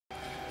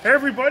Hey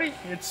everybody,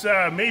 it's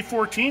May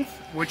 14th,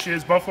 which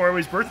is Buffalo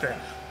Airways' birthday.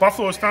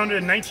 Buffalo was founded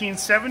in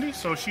 1970,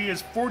 so she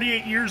is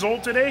 48 years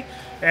old today,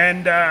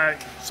 and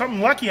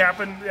something lucky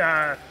happened.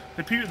 The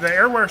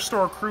Airways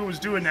store crew was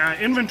doing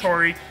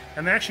inventory,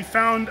 and they actually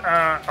found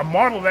a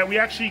model that we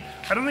actually,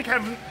 I don't think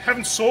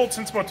haven't sold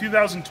since about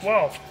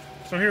 2012.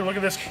 So here, look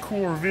at this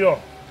cool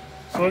reveal.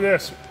 So look at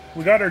this.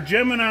 We got our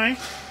Gemini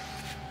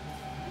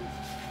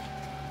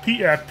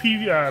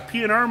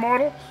P&R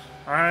model.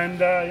 And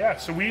yeah,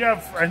 so we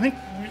have, I think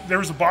there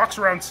was a box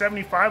around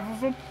 75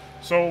 of them.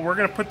 So we're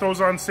going to put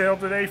those on sale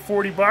today,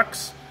 40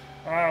 bucks,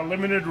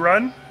 limited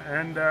run.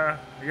 And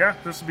yeah,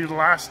 this will be the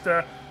last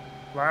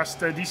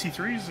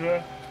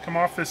DC3s come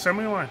off the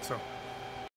assembly line. So.